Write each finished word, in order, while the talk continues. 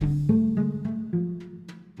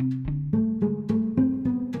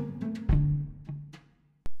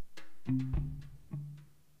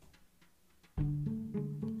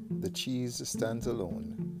cheese stands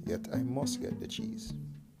alone, yet I must get the cheese.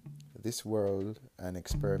 This world an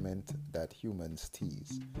experiment that humans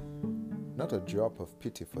tease, not a drop of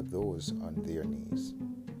pity for those on their knees.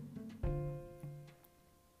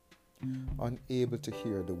 Unable to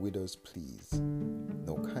hear the widow's pleas,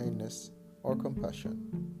 no kindness or compassion,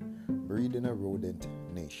 breeding a rodent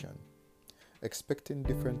nation, expecting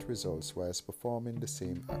different results whilst performing the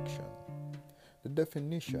same action. The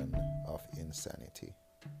definition of insanity.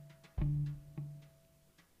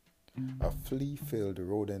 A flea-filled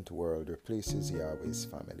rodent world replaces Yahweh's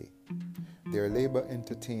family. Their labor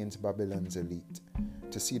entertains Babylon's elite.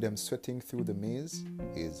 To see them sweating through the maze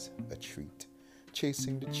is a treat,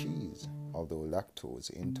 chasing the cheese, although lactose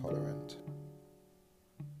intolerant.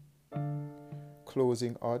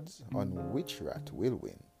 Closing odds on which rat will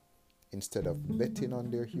win. Instead of betting on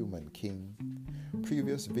their human king,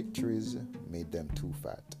 previous victories made them too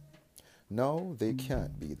fat. Now they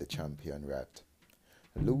can't be the champion rat,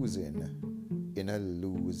 losing in a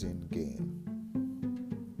losing game.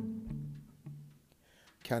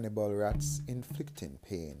 Cannibal rats inflicting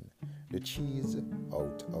pain, the cheese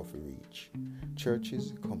out of reach.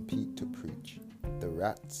 Churches compete to preach. The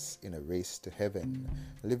rats in a race to heaven,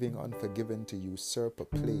 living unforgiven to usurp a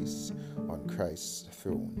place on Christ's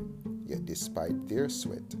throne. Yet despite their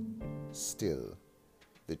sweat, still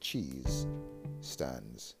the cheese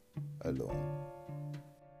stands alone.